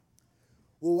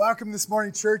Well, welcome this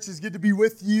morning, church. It's good to be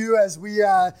with you as we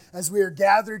are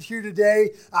gathered here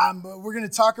today. We're going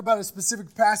to talk about a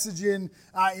specific passage in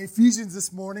Ephesians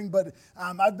this morning, but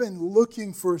I've been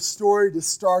looking for a story to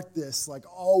start this like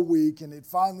all week, and it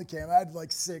finally came. I had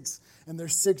like 6, and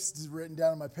there's 6 written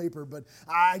down on my paper, but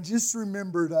I just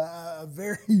remembered a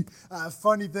very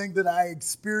funny thing that I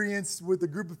experienced with a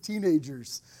group of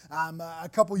teenagers. A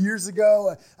couple years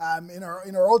ago, in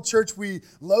our old church, we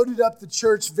loaded up the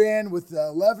church van with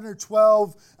 11 or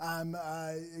 12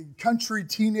 country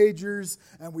teenagers,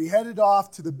 and we headed off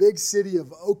to the big city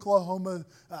of Oklahoma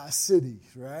City,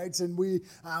 right? And we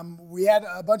had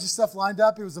a bunch of stuff lined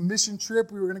up. It was a mission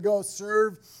trip. We were going to go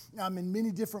serve in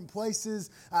many different places,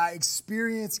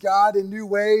 experience God in new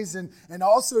ways, and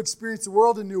also experience the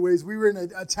world in new ways. We were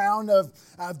in a town of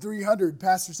 300.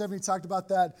 Pastor Stephanie talked about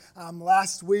that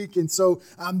last week. And so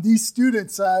these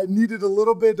students needed a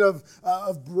little bit of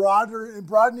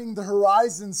broadening the horizon,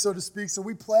 so to speak. So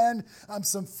we planned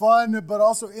some fun but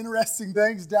also interesting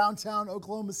things downtown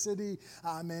Oklahoma City,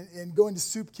 and going to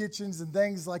soup kitchens and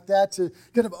things like that to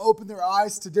kind of open their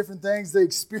eyes to different things. They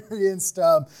experienced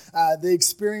some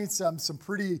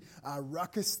pretty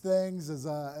ruckus things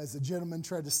as a gentleman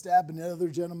tried to stab another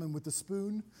gentleman with a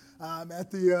spoon at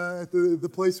the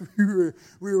place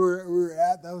we were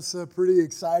at. That was pretty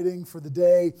exciting for the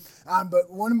day.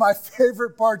 But one of my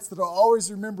favorite parts that I'll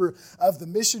always remember of the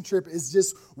mission trip is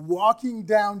just walking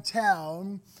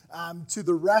downtown to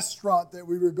the restaurant that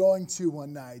we were going to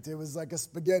one night. It was like a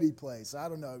spaghetti place. I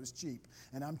don't know, it was cheap,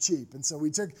 and I'm cheap. And so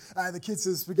we took the kids to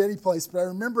the spaghetti place. But I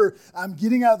remember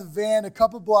getting out of the van a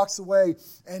couple blocks away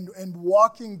and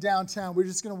walking downtown. We were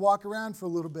just going to walk around for a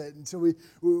little bit until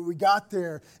we got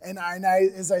there. And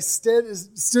as I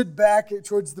stood back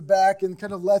towards the back and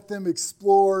kind of let them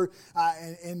explore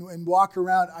and walk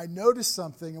around, I noticed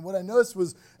something. And what I noticed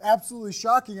was absolutely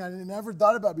shocking. I had never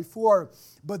thought about before.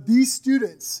 But these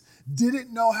students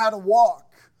didn't know how to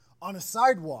walk on a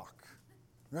sidewalk.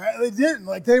 Right? They didn't.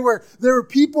 Like there were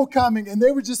people coming, and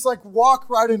they would just like walk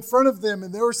right in front of them,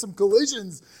 and there were some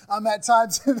collisions at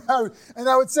times. And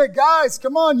I would say, guys,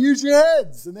 come on, use your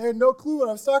heads. And they had no clue what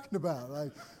I was talking about.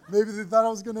 Like maybe they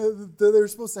thought they were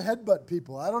supposed to headbutt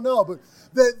people. I don't know, but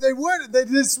they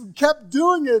just kept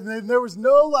doing it, and there was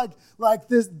no like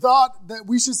this thought that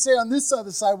we should stay on this side of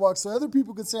the sidewalk so other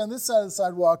people could stay on this side of the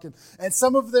sidewalk. And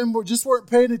some of them weren't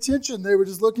paying attention. They were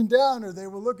just looking down, or they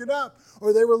were looking up,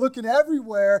 or they were looking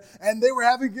everywhere, and they were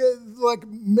having like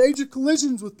major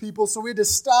collisions with people. So we had to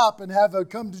stop and have a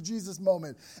come to Jesus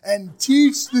moment and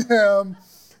teach them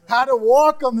how to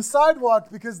walk on the sidewalk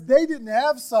because they didn't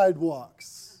have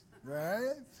sidewalks,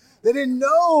 right? They didn't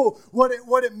know what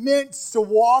it meant to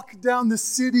walk down the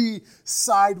city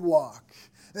sidewalk.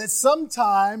 That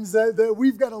sometimes that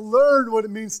we've got to learn what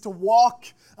it means to walk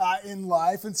in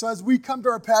life. And so as we come to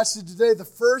our passage today, the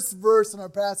first verse in our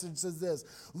passage says this: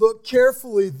 look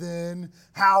carefully then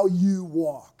how you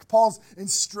walk. Paul's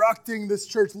instructing this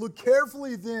church, look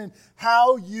carefully then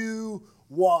how you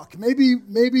walk.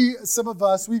 Maybe some of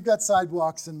us, we've got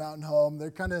sidewalks in Mountain Home.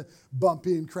 They're kind of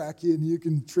bumpy and cracky, and you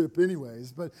can trip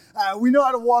anyways. But we know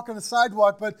how to walk on a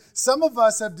sidewalk. But some of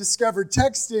us have discovered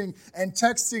texting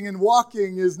and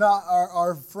walking is not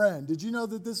our friend. Did you know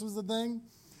that this was a thing?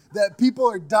 That people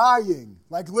are dying.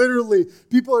 Like literally,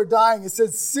 people are dying. It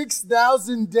says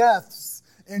 6,000 deaths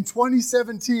in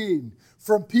 2017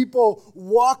 from people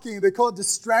walking. They call it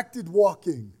distracted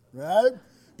walking, right?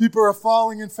 People are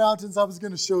falling in fountains. I was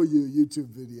going to show you a YouTube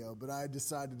video, but I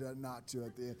decided not to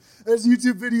at the end. There's a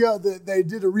YouTube video that they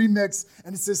did a remix,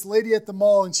 and it's this lady at the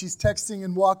mall, and she's texting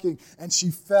and walking, and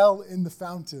she fell in the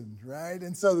fountain, right?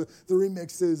 And so the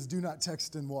remix is, do not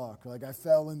text and walk. Like, I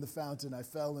fell in the fountain, I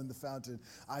fell in the fountain,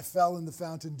 I fell in the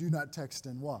fountain, do not text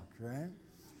and walk, right?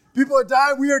 People are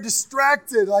dying. We are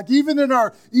distracted. Like even in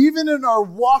our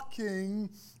walking,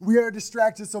 we are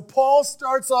distracted. So Paul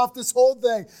starts off this whole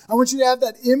thing. I want you to have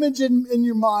that image in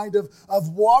your mind of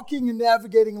walking and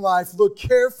navigating life. Look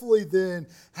carefully then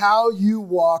how you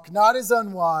walk, not as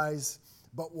unwise,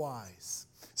 but wise.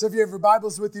 So if you have your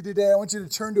Bibles with you today, I want you to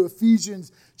turn to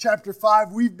Ephesians chapter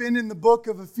 5. We've been in the book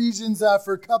of Ephesians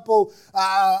for a couple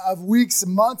of weeks,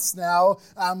 months now,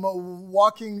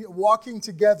 walking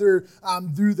together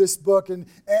through this book. And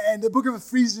the book of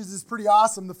Ephesians is pretty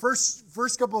awesome. The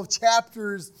first couple of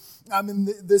chapters in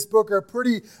this book are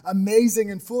pretty amazing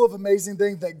and full of amazing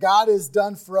things that God has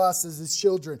done for us as His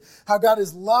children. How God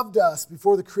has loved us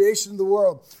before the creation of the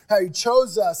world. How He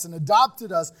chose us and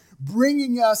adopted us,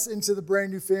 bringing us into the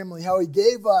brand new family. How He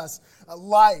gave us a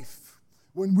life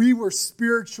when we were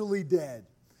spiritually dead.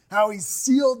 how He's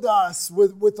sealed us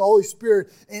with the Holy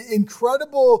Spirit.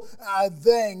 Incredible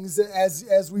things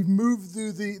as we move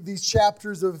through these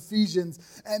chapters of Ephesians.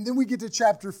 And then we get to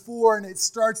chapter 4, and it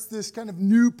starts this kind of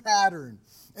new pattern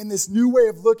and this new way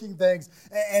of looking things,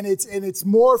 and it's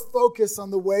more focused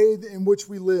on the way in which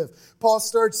we live. Paul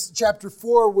starts chapter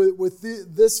 4 with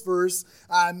this verse.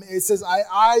 It says,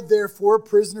 I therefore,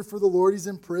 prisoner for the Lord, he's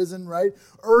in prison, right?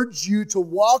 Urge you to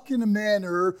walk in a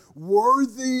manner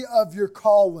worthy of your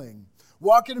calling.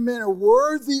 Walk in a manner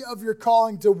worthy of your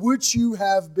calling to which you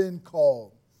have been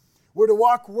called. We're to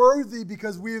walk worthy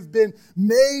because we have been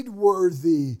made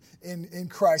worthy in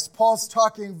Christ. Paul's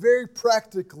talking very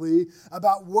practically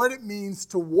about what it means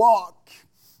to walk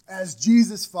as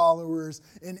Jesus followers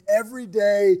in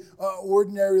everyday,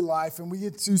 ordinary life. And we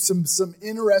get to some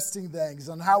interesting things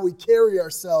on how we carry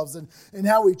ourselves and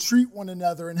how we treat one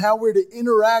another and how we're to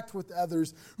interact with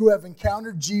others who have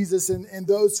encountered Jesus and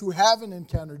those who haven't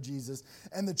encountered Jesus.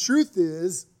 And the truth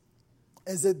is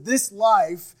that this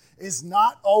life is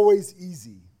not always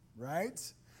easy,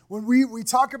 right? When we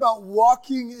talk about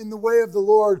walking in the way of the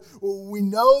Lord, we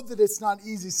know that it's not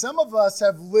easy. Some of us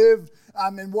have lived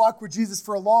and walked with Jesus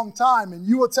for a long time, and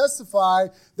you will testify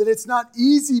that it's not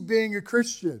easy being a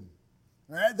Christian.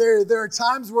 Right? There are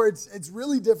times where it's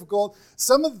really difficult.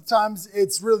 Some of the times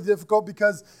it's really difficult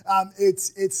because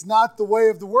it's not the way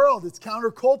of the world. It's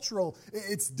countercultural.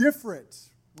 It's different.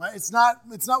 Right? It's not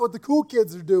what the cool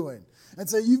kids are doing. And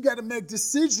so you've got to make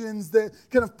decisions that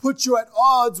kind of put you at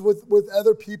odds with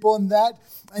other people, and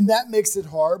that makes it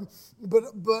hard. But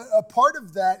a part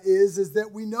of that is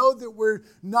that we know that we're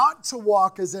not to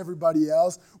walk as everybody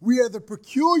else. We are the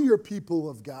peculiar people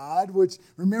of God, which,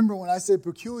 remember, when I say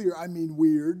peculiar, I mean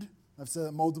weird. I've said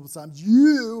that multiple times.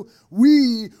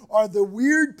 We are the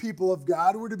weird people of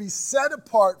God. We're to be set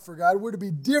apart for God. We're to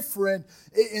be different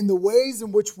in the ways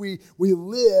in which we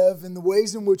live, in the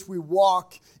ways in which we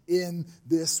walk in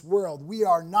this world. We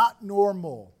are not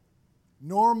normal.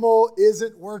 Normal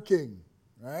isn't working,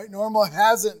 right? Normal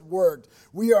hasn't worked.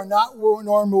 We are not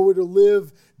normal. We're to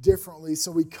live differently.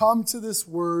 So we come to this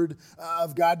word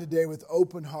of God today with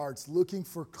open hearts, looking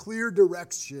for clear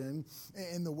direction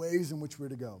in the ways in which we're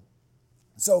to go.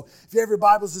 So if you have your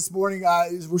Bibles this morning,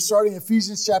 we're starting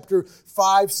Ephesians chapter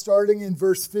 5, starting in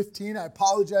verse 15. I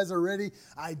apologize already.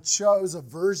 I chose a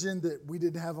version that we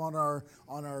didn't have on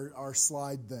our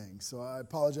slide thing. So I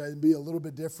apologize. It'll be a little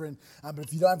bit different. But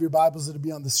if you don't have your Bibles, it'll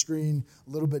be on the screen a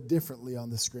little bit differently on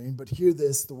the screen. But hear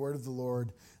this, the word of the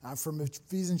Lord. From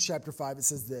Ephesians chapter 5, it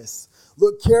says this.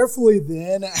 Look carefully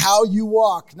then at how you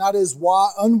walk, not as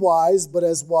unwise, but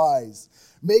as wise,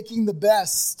 making the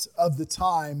best of the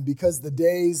time because the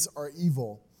days are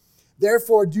evil.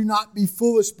 Therefore, do not be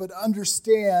foolish, but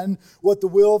understand what the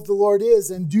will of the Lord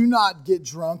is, and do not get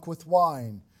drunk with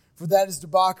wine, for that is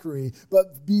debauchery,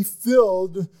 but be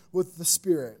filled with the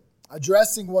Spirit,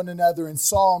 addressing one another in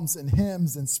psalms and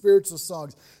hymns and spiritual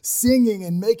songs, singing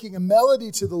and making a melody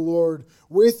to the Lord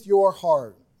with your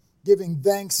heart, giving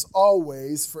thanks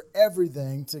always for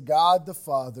everything to God the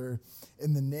Father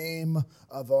in the name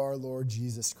of our Lord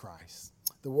Jesus Christ.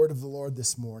 The word of the Lord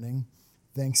this morning.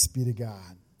 Thanks be to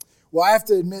God. Well, I have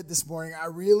to admit this morning, I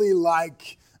really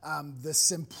like the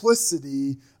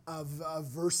simplicity of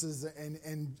verses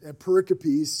and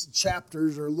pericopes,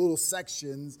 chapters or little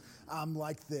sections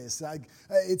like this.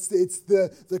 It's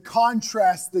the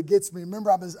contrast that gets me.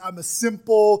 Remember, I'm a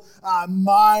simple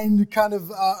mind kind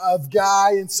of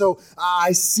guy, and so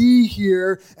I see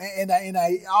here, and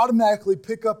I automatically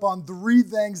pick up on three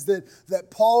things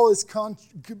that Paul is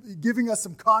giving us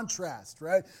some contrast,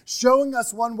 right? Showing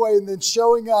us one way and then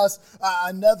showing us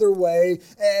another way.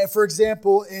 For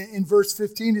example, in verse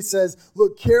 15 it says,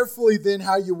 "Look carefully then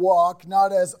how you walk,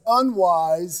 not as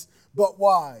unwise, but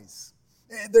wise."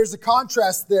 There's a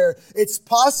contrast there. It's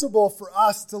possible for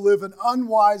us to live an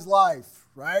unwise life,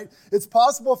 right? It's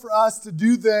possible for us to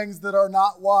do things that are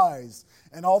not wise.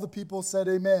 And all the people said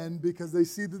amen because they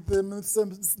see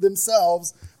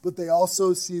themselves, but they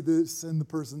also see this in the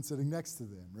person sitting next to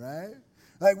them, right?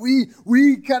 Like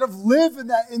we kind of live in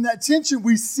that tension.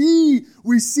 We see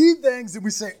things and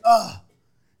we say,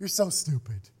 you're so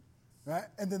stupid, right?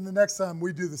 And then the next time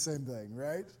we do the same thing,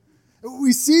 right?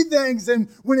 We see things, and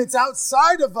when it's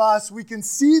outside of us, we can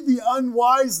see the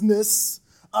unwiseness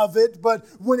of it. But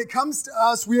when it comes to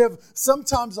us, we have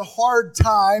sometimes a hard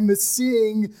time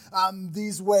seeing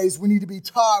these ways. We need to be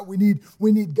taught. We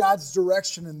need God's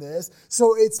direction in this.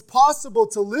 So it's possible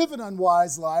to live an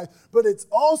unwise life, but there's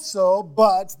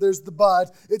the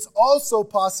but, it's also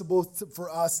possible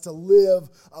for us to live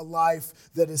a life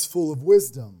that is full of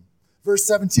wisdom. Verse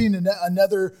 17,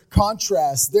 another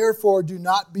contrast. Therefore, do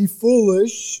not be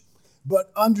foolish,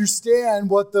 but understand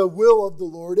what the will of the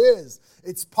Lord is.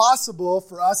 It's possible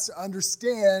for us to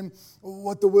understand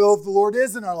what the will of the Lord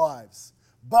is in our lives.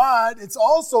 But it's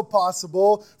also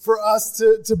possible for us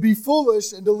to be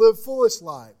foolish and to live foolish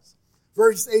lives.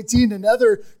 Verse 18,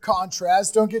 another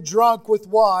contrast. Don't get drunk with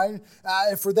wine,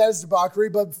 for that is debauchery,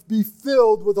 but be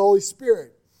filled with the Holy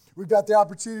Spirit. We've got the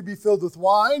opportunity to be filled with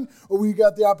wine, or we've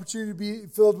got the opportunity to be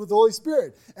filled with the Holy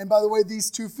Spirit. And by the way,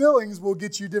 these two fillings will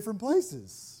get you different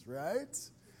places, right?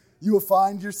 You will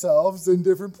find yourselves in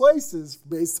different places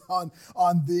based on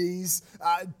these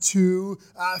two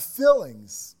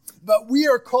fillings. But we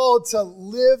are called to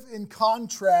live in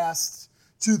contrast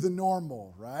to the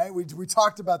normal, right? We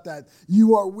talked about that.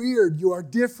 You are weird. You are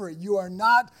different. You are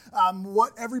not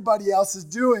what everybody else is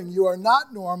doing. You are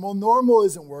not normal. Normal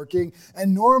isn't working.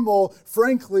 And normal,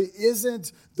 frankly,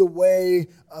 isn't the way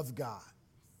of God.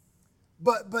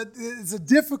 But it's a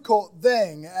difficult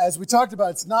thing, as we talked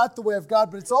about. It's not the way of God,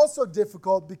 but it's also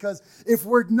difficult because if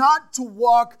we're not to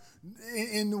walk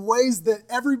in the ways that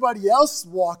everybody else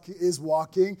is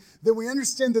walking, then we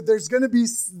understand that there's going to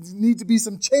need to be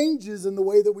some changes in the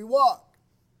way that we walk,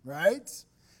 right?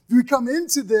 If we come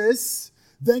into this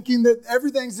thinking that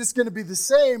everything's just going to be the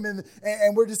same and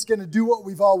we're just going to do what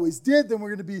we've always did, then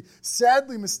we're going to be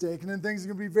sadly mistaken and things are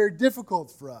going to be very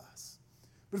difficult for us.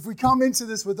 But if we come into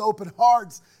this with open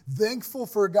hearts, thankful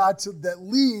for a God that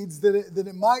leads, that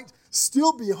it might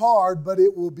still be hard, but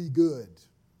it will be good.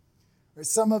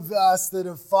 Some of us that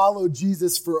have followed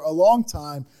Jesus for a long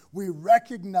time, we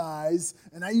recognize,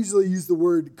 and I usually use the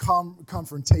word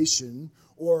confrontation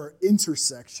or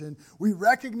intersection. We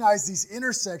recognize these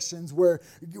intersections where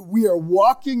we are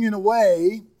walking in a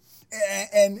way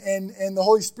and the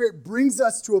Holy Spirit brings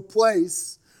us to a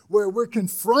place where we're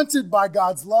confronted by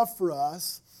God's love for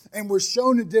us and we're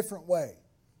shown a different way,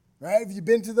 right? Have you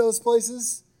been to those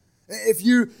places? If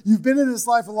you've been in this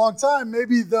life a long time,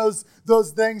 maybe those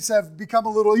things have become a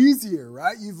little easier,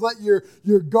 right? You've let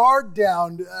your guard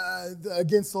down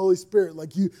against the Holy Spirit.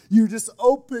 Like you're just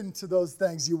open to those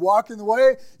things. You walk in the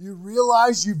way, you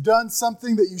realize you've done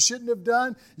something that you shouldn't have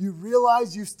done. You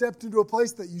realize you've stepped into a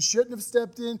place that you shouldn't have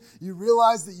stepped in. You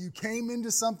realize that you came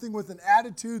into something with an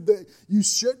attitude that you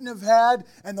shouldn't have had.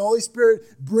 And the Holy Spirit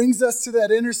brings us to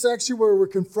that intersection where we're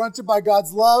confronted by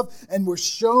God's love and we're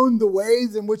shown the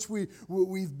ways in which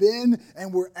we've been,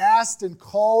 and we're asked and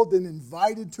called and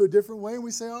invited to a different way, and we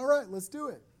say, all right, let's do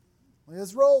it.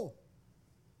 Let's roll.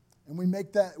 And we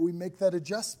make that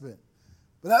adjustment.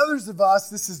 But others of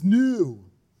us, this is new.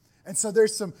 And so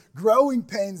there's some growing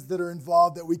pains that are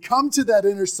involved that we come to that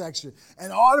intersection,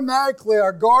 and automatically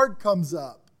our guard comes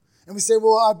up. And we say,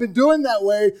 well, I've been doing that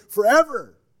way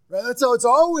forever. Right? That's how it's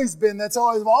always been. That's how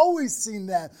I've always seen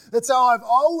that. That's how I've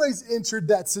always entered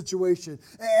that situation.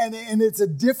 And it's a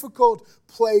difficult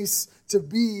place to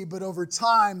be, but over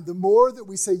time, the more that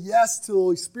we say yes to the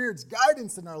Holy Spirit's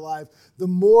guidance in our life, the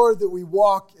more that we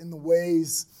walk in the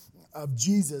ways of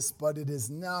Jesus, but it is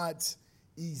not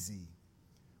easy.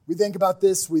 We think about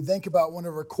this, we think about one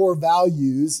of our core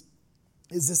values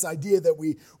is this idea that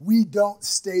we don't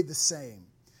stay the same.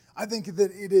 I think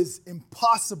that it is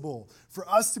impossible for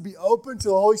us to be open to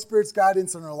the Holy Spirit's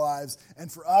guidance in our lives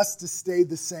and for us to stay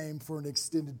the same for an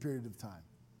extended period of time.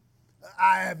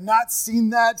 I have not seen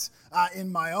that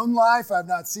in my own life. I've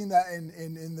not seen that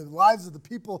in the lives of the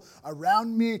people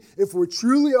around me. If we're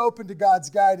truly open to God's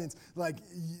guidance, like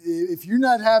if you're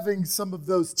not having some of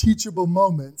those teachable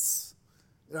moments,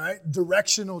 right,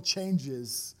 directional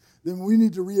changes, then we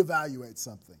need to reevaluate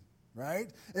something.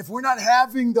 Right? If we're not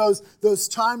having those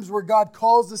times where God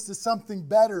calls us to something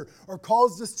better or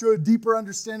calls us to a deeper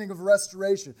understanding of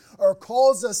restoration or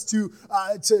calls us to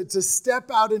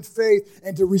step out in faith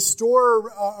and to restore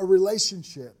a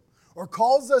relationship or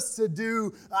calls us to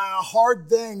do hard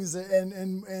things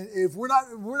and if we're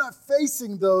not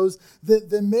facing those,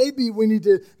 then maybe we need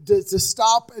to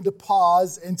stop and to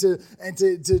pause and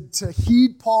to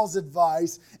heed Paul's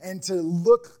advice and to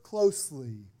look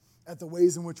closely at the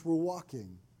ways in which we're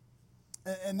walking.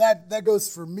 And that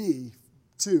goes for me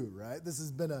too, right? This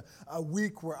has been a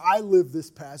week where I live this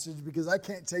passage because I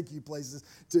can't take you places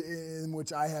in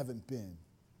which I haven't been.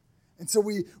 And so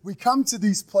we come to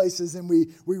these places and we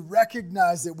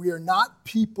recognize that we are not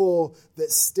people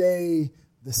that stay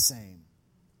the same.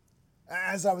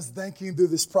 As I was thinking through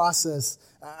this process,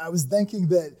 I was thinking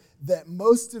that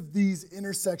most of these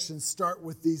intersections start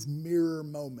with these mirror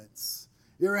moments.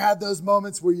 You ever had those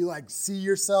moments where you like see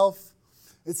yourself?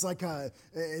 It's like a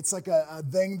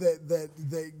thing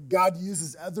that God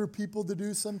uses other people to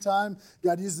do sometimes.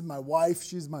 God uses my wife.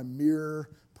 She's my mirror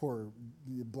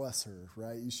bless her,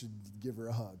 right? You should give her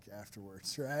a hug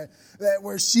afterwards, right? That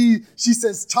where she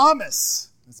says, Thomas,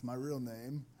 that's my real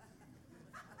name.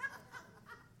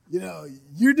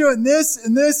 You're doing this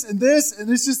and this and this, and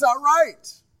it's just not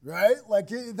right, right? Like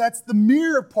that's the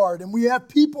mirror part. And we have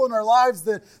people in our lives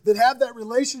that have that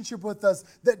relationship with us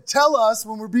that tell us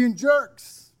when we're being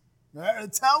jerks.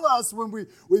 Right? Tell us when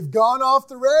we've gone off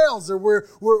the rails, or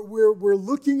we're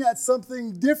looking at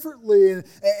something differently,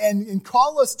 and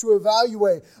call us to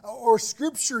evaluate. Or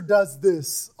Scripture does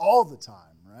this all the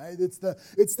time, right? It's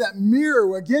that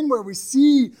mirror again where we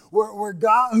see where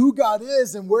God, who God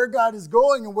is, and where God is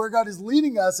going, and where God is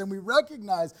leading us, and we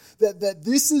recognize that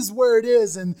this is where it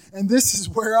is, and this is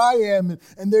where I am,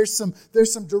 and there's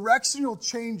some directional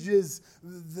changes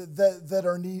that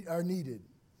are needed.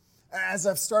 As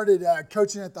I've started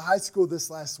coaching at the high school this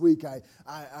last week,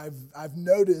 I've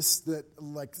noticed that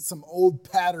like some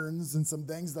old patterns and some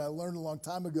things that I learned a long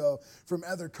time ago from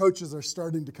other coaches are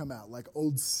starting to come out, like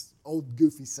old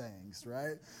goofy sayings,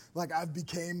 right? Like I've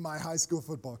became my high school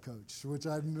football coach, which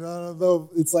I don't know,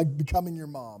 it's like becoming your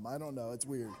mom. I don't know, it's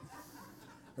weird,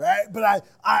 right? But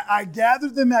I gather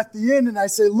them at the end and I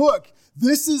say, look,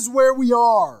 this is where we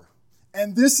are,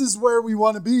 and this is where we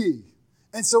want to be.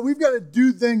 And so we've got to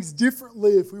do things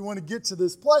differently if we want to get to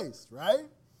this place, right?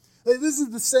 This is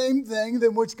the same thing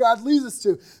than which God leads us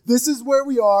to. This is where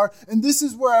we are, and this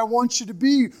is where I want you to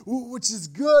be, which is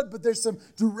good, but there's some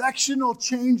directional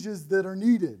changes that are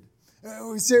needed.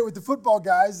 We say it with the football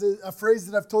guys, a phrase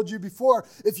that I've told you before.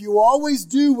 If you always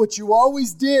do what you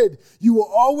always did, you will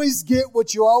always get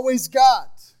what you always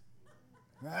got,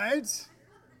 right?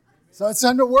 So it's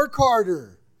time to work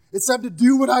harder. It's time to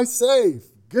do what I say.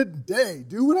 Good day.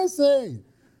 Do what I say.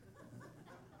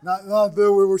 Not that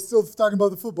we're still talking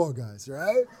about the football guys,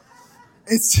 right?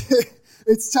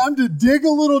 It's time to dig a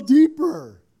little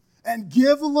deeper and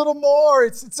give a little more.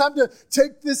 It's time to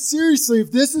take this seriously.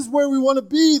 If this is where we want to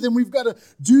be, then we've got to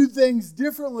do things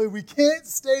differently. We can't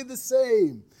stay the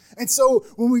same. And so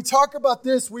when we talk about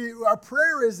this, our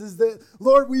prayer is that,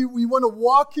 Lord, we want to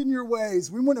walk in your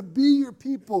ways. We want to be your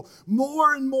people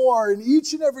more and more. And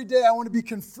each and every day I want to be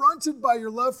confronted by your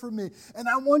love for me. And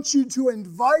I want you to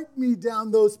invite me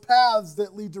down those paths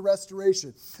that lead to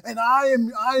restoration. And I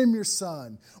am your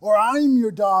son, or I am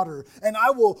your daughter, and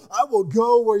I will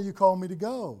go where you call me to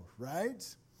go, right?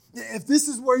 If this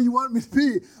is where you want me to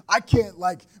be, I can't,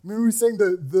 remember we sang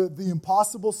the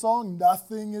impossible song,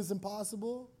 Nothing is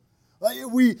Impossible?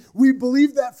 We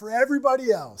believe that for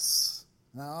everybody else.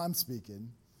 Now I'm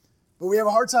speaking. But we have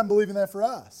a hard time believing that for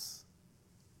us,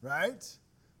 right?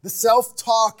 The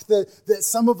self-talk that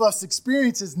some of us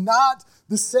experience is not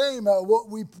the same what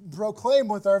we proclaim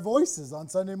with our voices on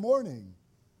Sunday morning.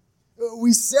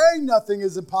 We say nothing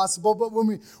is impossible, but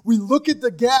when we look at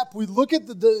the gap, we look at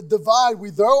the divide,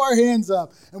 we throw our hands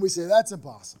up and we say, that's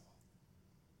impossible.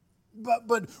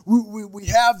 But we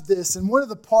have this, and one of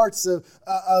the parts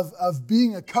of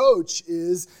being a coach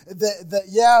is that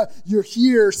yeah, you're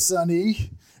here,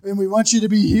 Sonny, and we want you to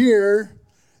be here,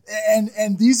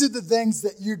 and these are the things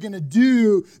that you're going to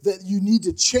do that you need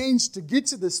to change to get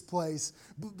to this place.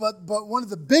 But one of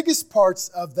the biggest parts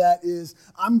of that is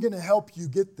I'm going to help you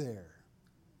get there,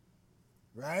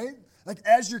 right? Like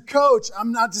as your coach,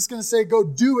 I'm not just going to say, go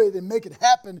do it and make it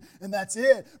happen and that's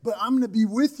it. But I'm going to be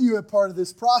with you a part of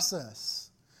this process.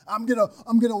 I'm going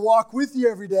to walk with you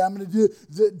every day. I'm going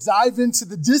to dive into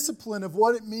the discipline of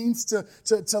what it means to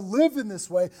live in this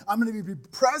way. I'm going to be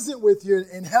present with you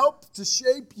and help to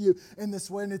shape you in this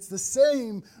way. And it's the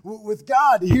same with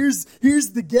God. Here's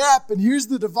the gap and here's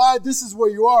the divide. This is where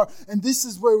you are. And this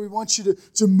is where we want you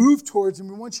to move towards and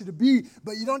we want you to be.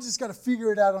 But you don't just got to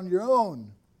figure it out on your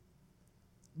own.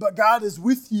 But God is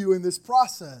with you in this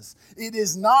process. It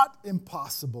is not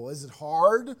impossible. Is it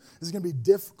hard? Is it going to be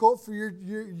difficult for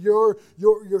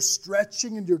your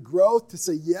stretching and your growth to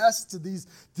say yes to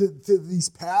these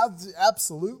paths?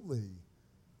 Absolutely.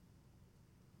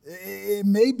 It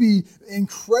may be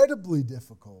incredibly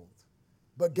difficult,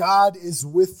 but God is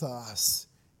with us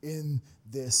in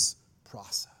this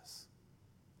process.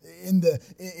 In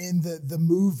the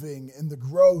moving and the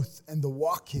growth and the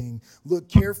walking, look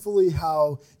carefully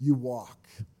how you walk,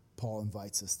 Paul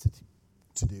invites us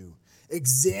to do.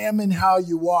 Examine how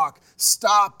you walk.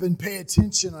 Stop and pay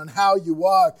attention on how you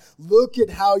walk. Look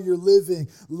at how you're living,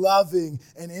 loving,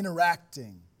 and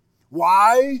interacting.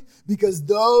 Why? Because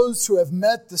those who have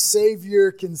met the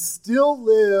Savior can still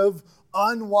live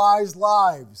unwise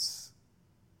lives.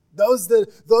 Those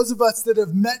of us that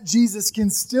have met Jesus can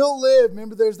still live.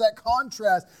 Remember, there's that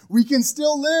contrast. We can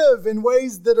still live in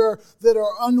ways that are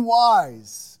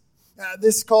unwise.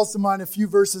 This calls to mind a few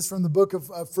verses from the book of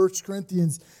 1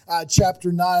 Corinthians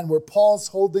chapter 9, where Paul's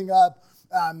holding up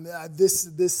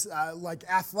this like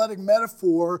athletic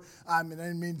metaphor. And I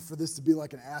didn't mean for this to be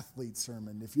like an athlete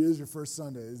sermon. If it is your first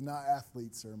Sunday, it's not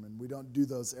athlete sermon. We don't do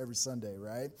those every Sunday,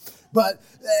 right? But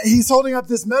he's holding up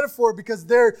this metaphor because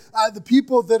they're the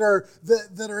people that are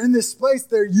in this place.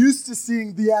 They're used to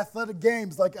seeing the athletic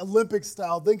games like Olympic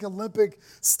style. Think Olympic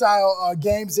style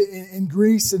games in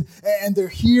Greece, and they're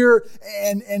here.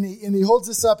 And he holds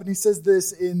this up and he says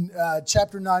this in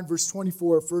chapter 9, verse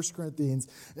 24 of 1 Corinthians.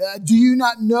 Do you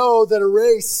not know that a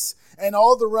race and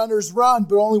all the runners run,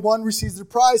 but only one receives the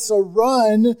prize? So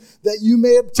run that you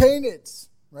may obtain it,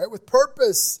 right? With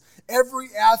purpose. Every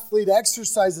athlete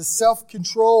exercises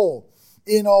self-control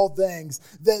in all things.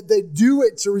 That they do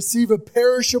it to receive a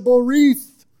perishable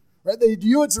wreath, right? They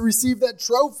do it to receive that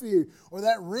trophy or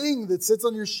that ring that sits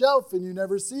on your shelf and you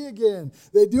never see again.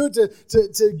 They do it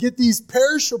to get these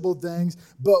perishable things,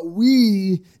 but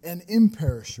we an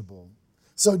imperishable.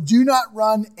 So do not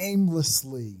run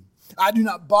aimlessly. I do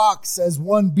not box as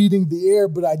one beating the air,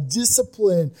 but I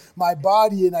discipline my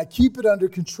body and I keep it under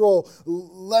control,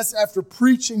 lest after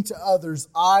preaching to others,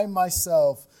 I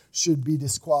myself should be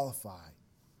disqualified.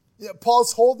 Yeah,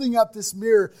 Paul's holding up this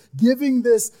mirror, giving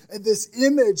this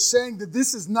image, saying that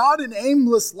this is not an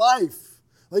aimless life.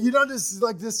 Like, you don't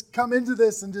just come into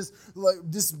this and just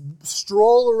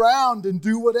stroll around and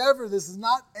do whatever. This is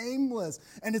not aimless.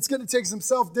 And it's going to take some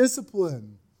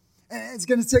self-discipline. And it's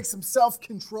going to take some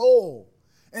self-control.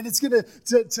 And it's going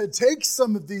to take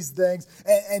some of these things.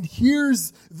 And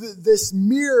here's this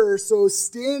mirror. So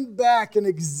stand back and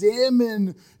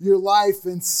examine your life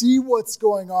and see what's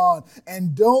going on.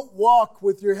 And don't walk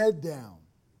with your head down.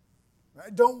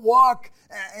 Right? Don't walk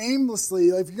aimlessly.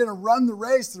 If you're going to run the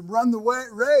race, then run the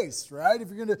race, right? If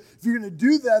you're going to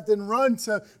do that, then run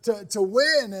to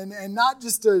win and not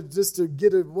just to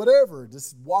get it whatever.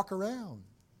 Just walk around.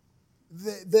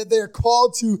 That they're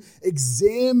called to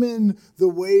examine the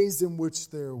ways in which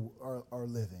they are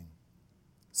living.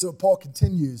 So Paul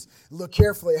continues, look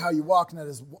carefully at how you walk, not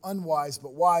as unwise,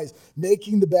 but wise,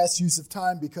 making the best use of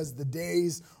time because the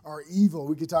days are evil.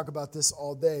 We could talk about this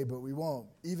all day, but we won't.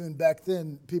 Even back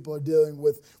then, people are dealing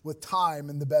with time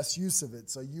and the best use of it.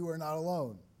 So you are not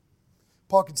alone.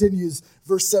 Paul continues,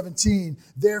 verse 17,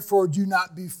 therefore do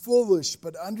not be foolish,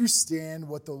 but understand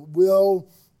what the will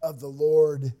of the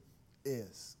Lord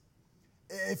is.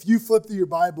 If you flip through your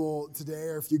Bible today,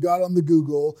 or if you got on the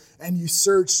Google and you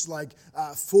search like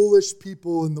foolish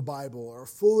people in the Bible or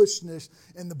foolishness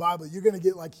in the Bible, you're going to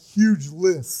get like huge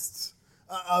lists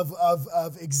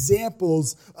of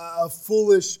examples of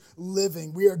foolish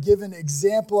living. We are given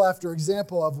example after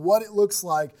example of what it looks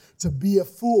like to be a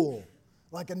fool.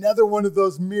 Like another one of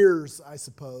those mirrors, I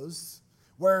suppose,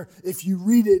 where if you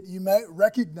read it, you might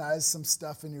recognize some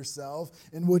stuff in yourself,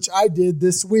 in which I did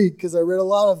this week because I read a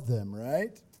lot of them,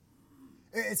 right?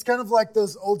 It's kind of like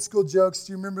those old school jokes.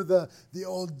 Do you remember the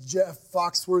old Jeff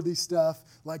Foxworthy stuff?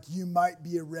 Like, you might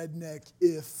be a redneck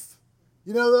if.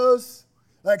 You know those?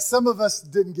 Like, some of us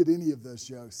didn't get any of those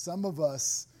jokes. Some of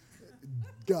us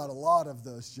got a lot of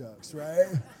those jokes, right?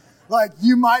 Like,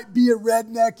 you might be a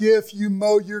redneck if you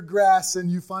mow your grass and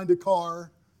you find a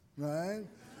car, right?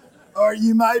 Or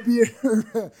you might be a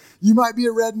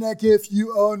redneck if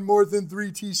you own more than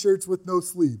 3 T-shirts with no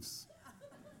sleeves.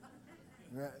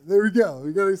 Right, there we go.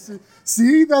 We got to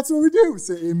see, that's what we do. We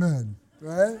say amen,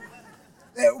 right?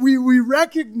 We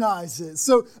recognize it.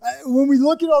 So when we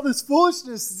look at all this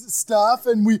foolishness stuff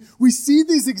and we see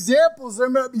these examples, there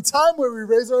might be time where we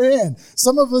raise our hand.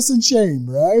 Some of us in shame,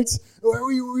 right? Where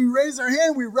we raise our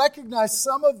hand, we recognize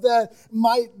some of that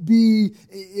might be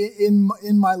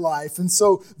in my life. And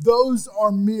so those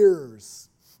are mirrors.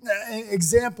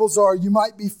 Examples are, you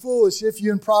might be foolish if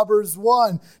you, in Proverbs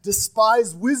 1,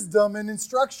 despise wisdom and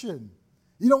instruction.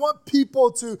 You don't want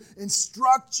people to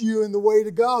instruct you in the way to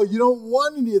go. You don't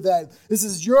want any of that. This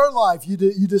is your life. You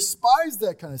despise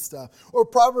that kind of stuff. Or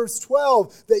Proverbs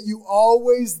 12, that you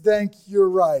always think you're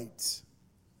right.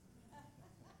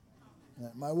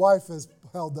 My wife has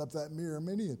held up that mirror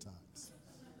many a times.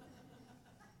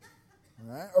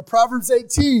 All right? Or Proverbs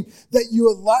 18, that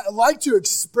you like to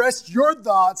express your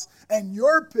thoughts and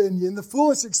your opinion. The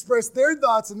foolish express their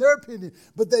thoughts and their opinion,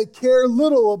 but they care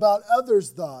little about others'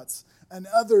 thoughts and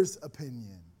others'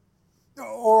 opinion.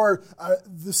 Or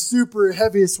the super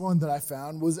heaviest one that I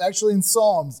found was actually in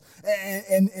Psalms.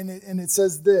 And it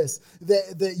says this,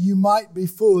 that you might be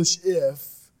foolish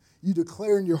if you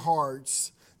declare in your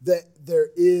hearts that there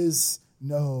is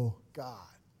no God.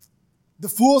 The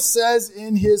fool says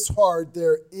in his heart,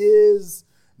 there is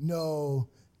no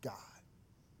God.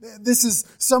 This is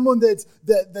someone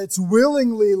that's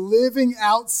willingly living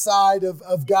outside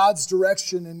of God's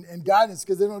direction and guidance,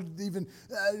 because they don't even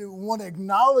want to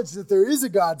acknowledge that there is a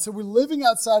God. So we're living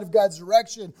outside of God's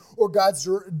direction or God's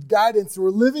guidance. We're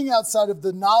living outside of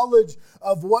the knowledge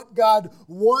of what God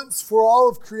wants for all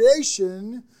of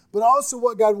creation, but also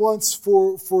what God wants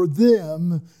for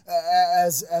them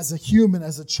as a human,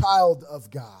 as a child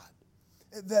of God.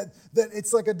 That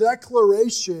it's like a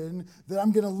declaration that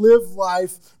I'm going to live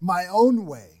life my own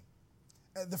way.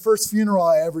 The first funeral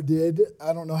I ever did,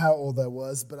 I don't know how old I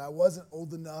was, but I wasn't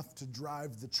old enough to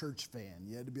drive the church van.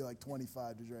 You had to be like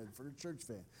 25 to drive for a church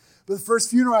van. But the first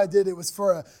funeral I did, it was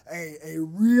for a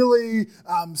really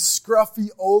scruffy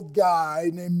old guy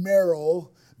named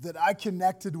Merrill that I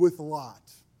connected with a lot.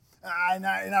 And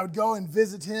I would go and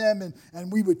visit him,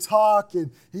 and we would talk,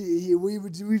 and we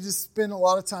would just spend a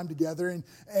lot of time together.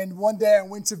 And one day I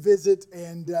went to visit,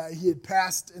 and he had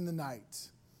passed in the night.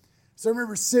 So I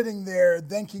remember sitting there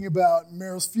thinking about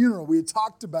Merrill's funeral. We had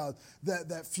talked about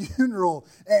that funeral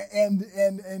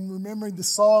and remembering the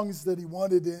songs that he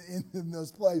wanted in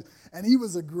those plays. And he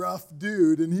was a gruff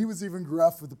dude, and he was even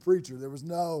gruff with the preacher. There was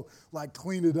no like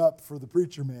clean it up for the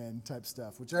preacher man type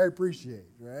stuff, which I appreciate,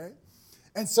 right?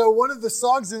 And so one of the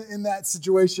songs in that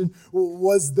situation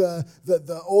was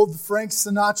the old Frank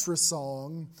Sinatra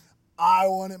song, I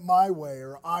Want It My Way,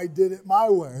 or I Did It My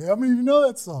Way. How many of you know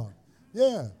that song?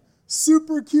 Yeah.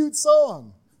 Super cute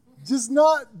song. Just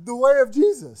not the way of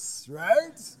Jesus,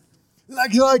 right?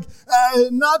 Like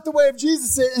not the way of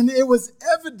Jesus. And it was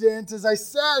evident as I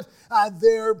sat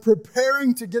there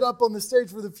preparing to get up on the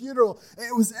stage for the funeral,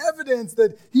 it was evidence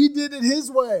that he did it his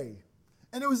way.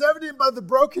 And it was evident by the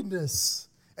brokenness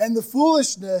and the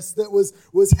foolishness that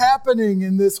was happening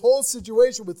in this whole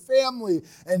situation with family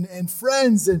and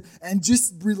friends and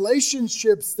just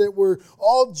relationships that were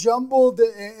all jumbled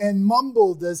and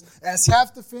mumbled as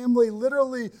half the family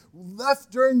literally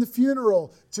left during the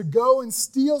funeral to go and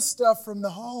steal stuff from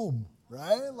the home,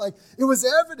 right? Like it was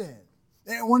evident.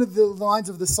 And one of the lines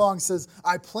of the song says,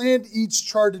 I planned each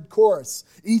charted course,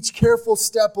 each careful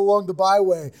step along the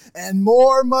byway, and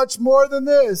much more than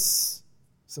this.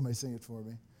 Somebody sing it for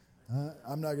me.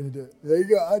 I'm not going to do it. There you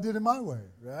go. I did it my way,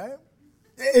 right?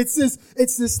 It's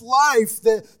this life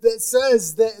that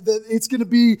says that it's going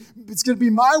to be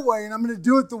my way, and I'm going to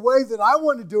do it the way that I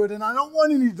want to do it, and I don't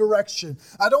want any direction.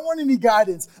 I don't want any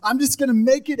guidance. I'm just going to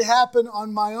make it happen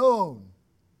on my own.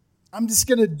 I'm just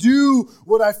going to do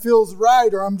what I feel is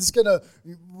right, or I'm just going to,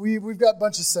 we've got a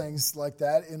bunch of sayings like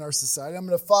that in our society. I'm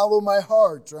going to follow my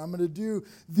heart, or I'm going to do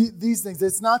these things.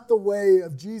 It's not the way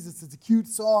of Jesus. It's a cute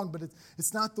song, but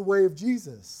it's not the way of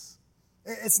Jesus.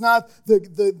 It's not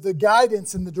the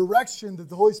guidance and the direction that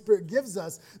the Holy Spirit gives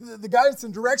us. The guidance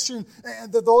and direction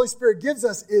that the Holy Spirit gives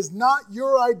us is not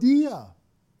your idea.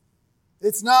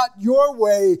 It's not your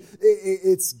way.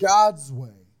 It's God's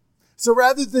way. So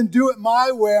rather than do it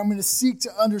my way, I'm going to seek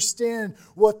to understand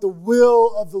what the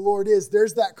will of the Lord is.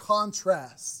 There's that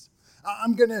contrast.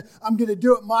 I'm going to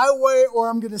do it my way, or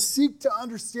I'm going to seek to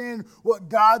understand what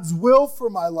God's will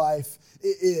for my life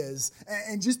is.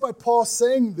 And just by Paul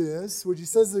saying this, which he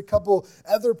says in a couple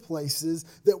other places,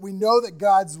 that we know that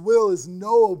God's will is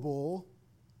knowable,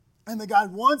 and that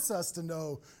God wants us to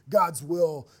know God's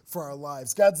will for our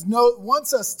lives. God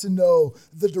wants us to know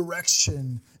the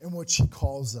direction in which he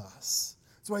calls us.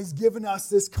 That's why he's given us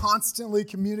this constantly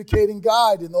communicating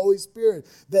guide in the Holy Spirit,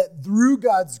 that through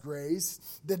God's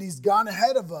grace, that he's gone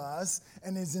ahead of us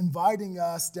and is inviting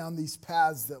us down these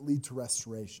paths that lead to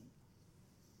restoration.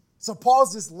 So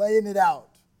Paul's just laying it out.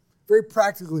 Very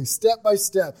practically, step by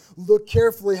step. Look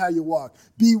carefully how you walk.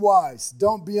 Be wise.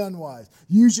 Don't be unwise.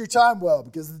 Use your time well,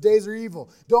 because the days are evil.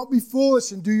 Don't be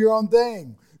foolish and do your own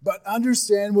thing, but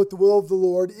understand what the will of the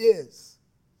Lord is.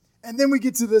 And then we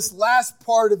get to this last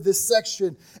part of this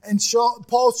section, and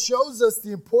Paul shows us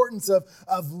the importance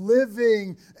of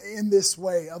living in this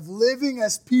way, of living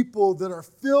as people that are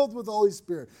filled with the Holy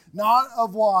Spirit. Not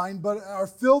of wine, but are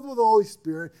filled with the Holy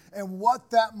Spirit, and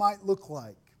what that might look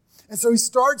like. And so he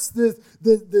starts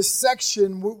this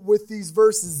section with these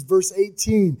verses, verse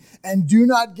 18. And do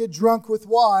not get drunk with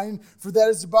wine, for that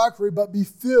is debauchery, but be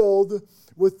filled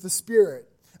with the Spirit,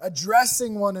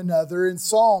 addressing one another in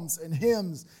psalms and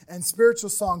hymns and spiritual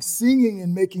songs, singing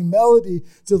and making melody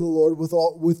to the Lord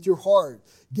with your heart,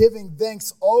 giving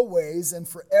thanks always and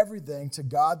for everything to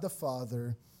God the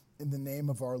Father in the name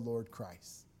of our Lord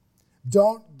Christ.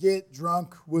 Don't get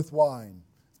drunk with wine.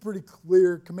 Pretty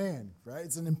clear command, right?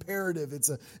 It's an imperative.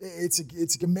 It's a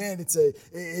command.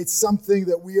 It's something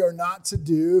that we are not to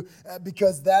do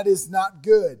because that is not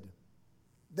good.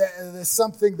 That is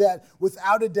something that,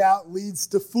 without a doubt, leads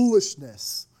to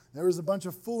foolishness. There was a bunch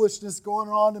of foolishness going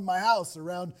on in my house,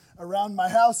 around my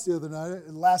house the other night,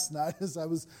 last night, as I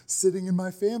was sitting in my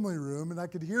family room, and I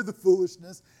could hear the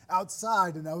foolishness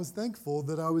outside, and I was thankful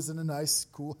that I was in a nice,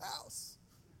 cool house.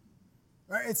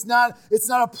 Right? It's not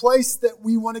a place that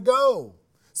we want to go.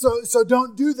 So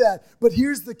don't do that. But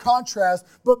here's the contrast,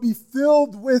 but be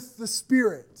filled with the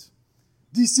Spirit.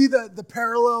 Do you see the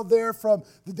parallel there from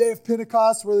the day of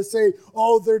Pentecost where they say,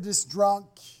 oh, they're just drunk,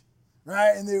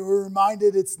 right? And they were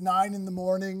reminded it's 9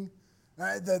 a.m,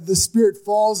 right? The Spirit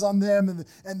falls on them,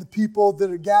 and the people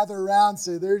that are gathered around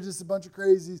say they're just a bunch of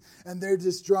crazies and they're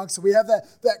just drunk. So we have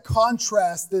that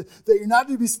contrast that you're not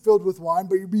to be filled with wine,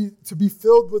 but you're to be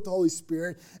filled with the Holy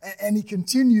Spirit. And he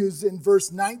continues in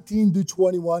verse 19 to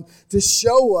 21 to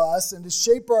show us and to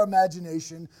shape our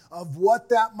imagination of what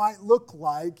that might look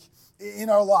like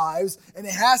in our lives, and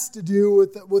it has to do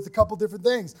with a couple different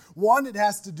things. One, it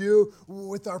has to do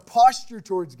with our posture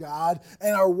towards God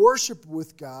and our worship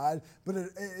with God, but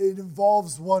it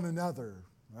involves one another,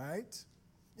 right?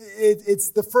 It's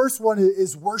the first one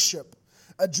is worship,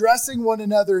 addressing one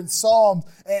another in psalm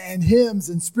and hymns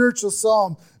and spiritual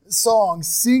songs,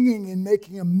 singing and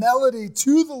making a melody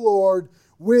to the Lord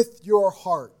with your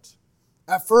heart.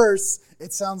 At first,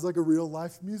 it sounds like a real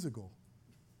life musical,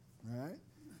 right?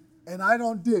 And I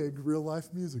don't dig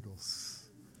real-life musicals.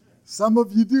 Some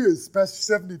of you do. Pastor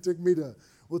Stephanie took me to,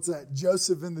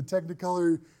 Joseph in the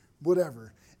Technicolor,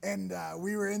 whatever. And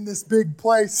we were in this big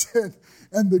place,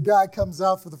 and the guy comes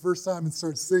out for the first time and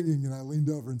starts singing, and I leaned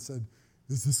over and said,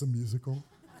 "Is this a musical?"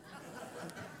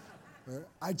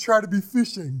 I try to be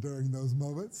fishing during those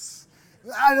moments.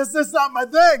 That's not my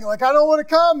thing. I don't want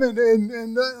to come and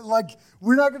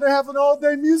we're not going to have an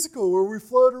all-day musical where we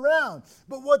float around.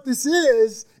 But what this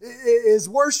is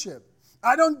worship.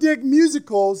 I don't dig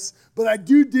musicals, but I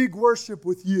do dig worship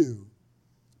with you.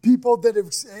 People that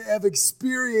have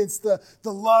experienced the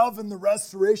love and the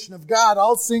restoration of God.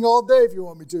 I'll sing all day if you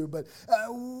want me to, but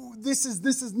this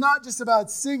is not just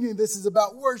about singing. This is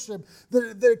about worship.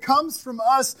 That comes from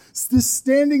us just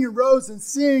standing in rows and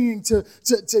singing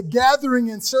to gathering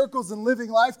in circles and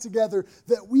living life together,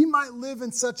 that we might live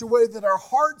in such a way that our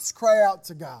hearts cry out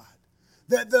to God.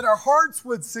 That our hearts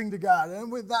would sing to God.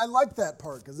 And I like that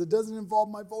part because it doesn't involve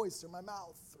my voice or my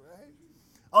mouth.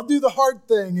 I'll do the hard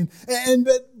thing,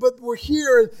 but we're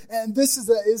here, and this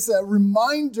is a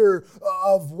reminder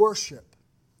of worship.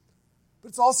 But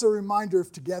it's also a reminder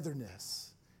of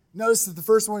togetherness. Notice that the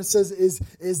first one it says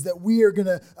is that we are going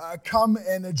to come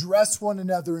and address one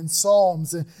another in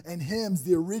psalms and hymns,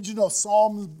 the original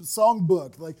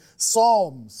songbook, like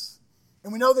psalms.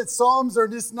 And we know that psalms are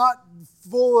just not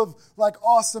full of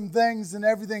awesome things and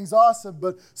everything's awesome,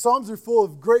 but psalms are full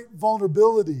of great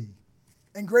vulnerability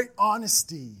and great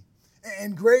honesty,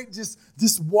 and great just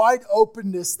wide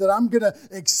openness that I'm going to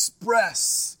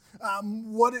express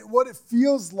what it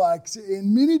feels like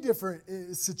in many different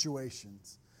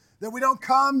situations. That we don't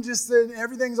come just and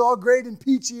everything's all great and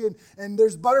peachy and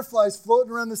there's butterflies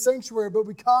floating around the sanctuary, but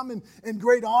we come in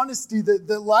great honesty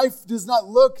that life does not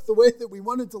look the way that we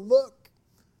want it to look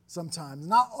sometimes.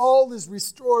 Not all is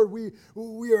restored. We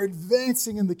are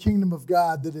advancing in the kingdom of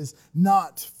God that is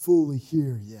not fully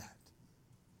here yet.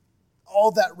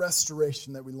 All that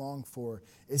restoration that we long for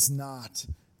is not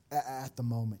at the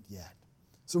moment yet.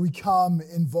 So we come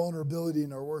in vulnerability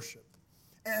in our worship.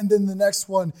 And then the next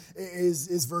one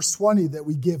is verse 20, that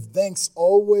we give thanks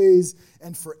always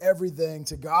and for everything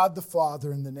to God the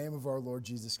Father in the name of our Lord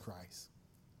Jesus Christ.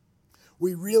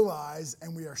 We realize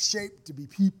and we are shaped to be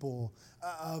people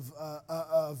of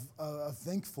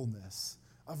thankfulness,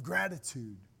 of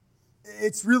gratitude.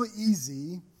 It's really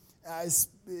easy.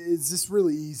 It's just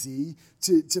really easy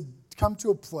to come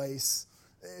to a place,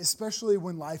 especially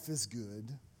when life is good.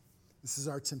 This is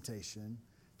our temptation,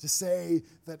 to say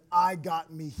that I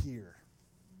got me here,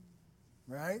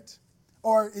 right?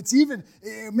 Or it's even,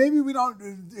 maybe we don't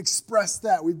express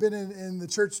that. We've been in the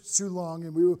church too long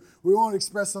and we won't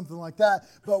express something like that,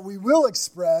 but we will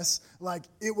express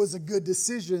it was a good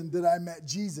decision that I met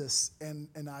Jesus and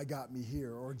I got me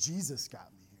here, or Jesus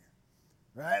got me.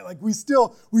 Right? We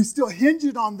still hinge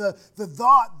it on the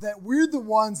thought that we're the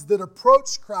ones that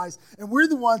approached Christ and we're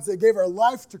the ones that gave our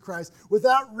life to Christ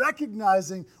without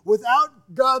recognizing,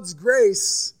 without God's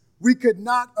grace, we could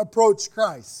not approach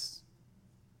Christ.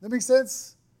 That makes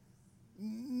sense?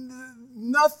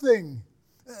 Nothing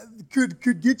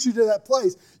could get you to that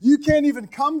place. You can't even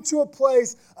come to a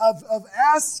place of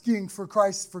asking for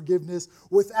Christ's forgiveness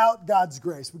without God's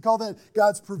grace. We call that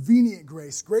God's prevenient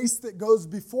grace, grace that goes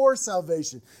before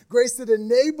salvation, grace that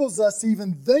enables us to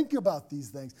even think about these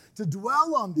things, to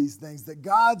dwell on these things, that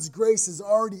God's grace is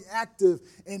already active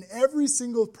in every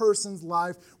single person's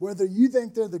life, whether you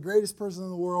think they're the greatest person in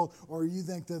the world or you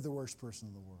think they're the worst person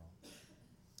in the world.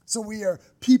 So we are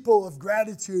people of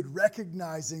gratitude,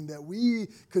 recognizing that we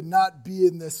could not be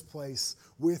in this place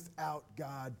without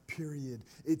God, period.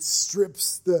 It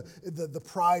strips the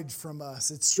pride from us.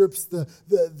 It strips the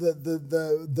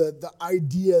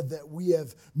idea that we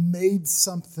have made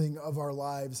something of our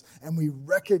lives, and we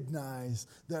recognize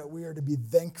that we are to be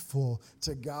thankful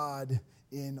to God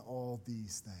in all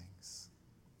these things.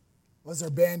 As our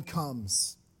band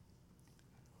comes,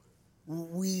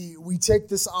 we take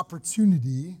this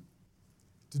opportunity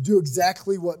to do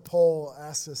exactly what Paul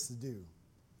asks us to do.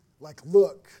 Like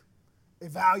look,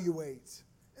 evaluate,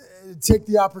 take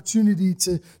the opportunity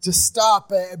to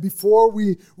stop before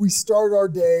we start our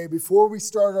day, before we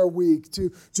start our week,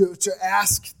 to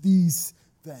ask these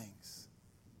things.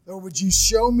 Lord, would you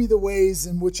show me the ways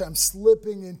in which I'm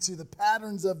slipping into the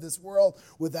patterns of this world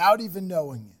without even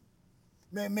knowing it?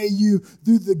 May you,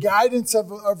 through the guidance of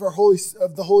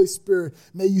the Holy Spirit,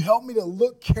 may you help me to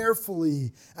look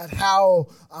carefully at how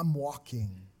I'm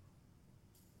walking.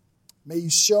 May you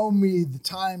show me the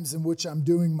times in which I'm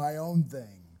doing my own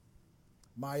thing,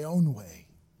 my own way.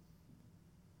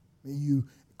 May you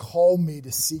call me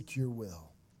to seek your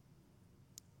will.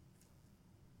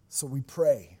 So we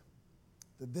pray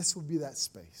that this will be that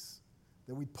space,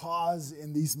 that we pause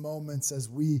in these moments as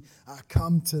we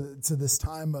come to this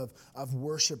time of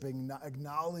worshiping,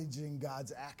 acknowledging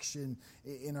God's action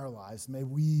in our lives. May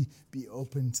we be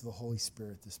open to the Holy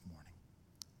Spirit this morning.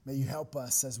 May you help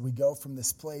us as we go from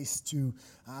this place to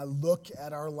look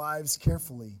at our lives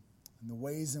carefully and the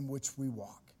ways in which we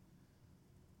walk.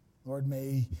 Lord,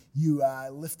 may you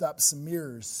lift up some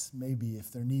mirrors, maybe,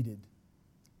 if they're needed.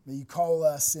 May you call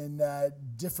us in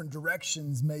different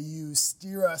directions. May you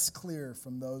steer us clear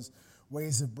from those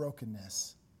ways of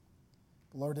brokenness.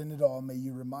 Lord, in it all, may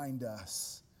you remind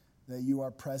us that you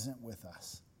are present with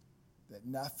us, that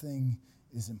nothing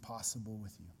is impossible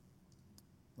with you.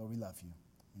 Lord, we love you.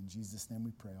 In Jesus' name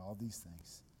we pray all these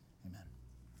things. Amen.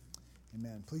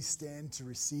 Amen. Please stand to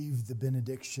receive the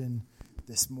benediction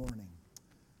this morning.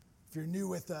 If you're new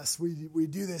with us, we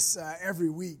do this every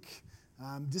week.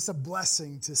 Just a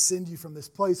blessing to send you from this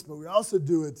place, but we also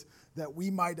do it that we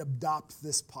might adopt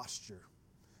this posture.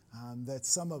 That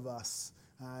some of us,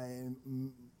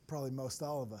 and probably most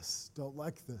all of us, don't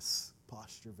like this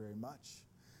posture very much.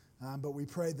 But we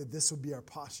pray that this will be our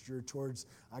posture towards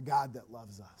a God that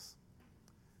loves us.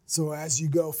 So as you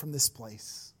go from this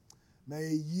place,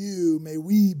 may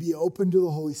we be open to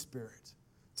the Holy Spirit,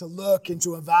 to look and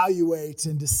to evaluate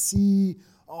and to see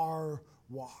our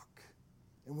walk.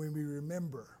 And when we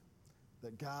remember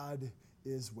that God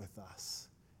is with us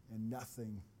and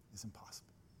nothing is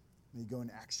impossible. May you go in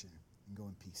action and go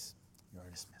in peace. You are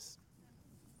dismissed.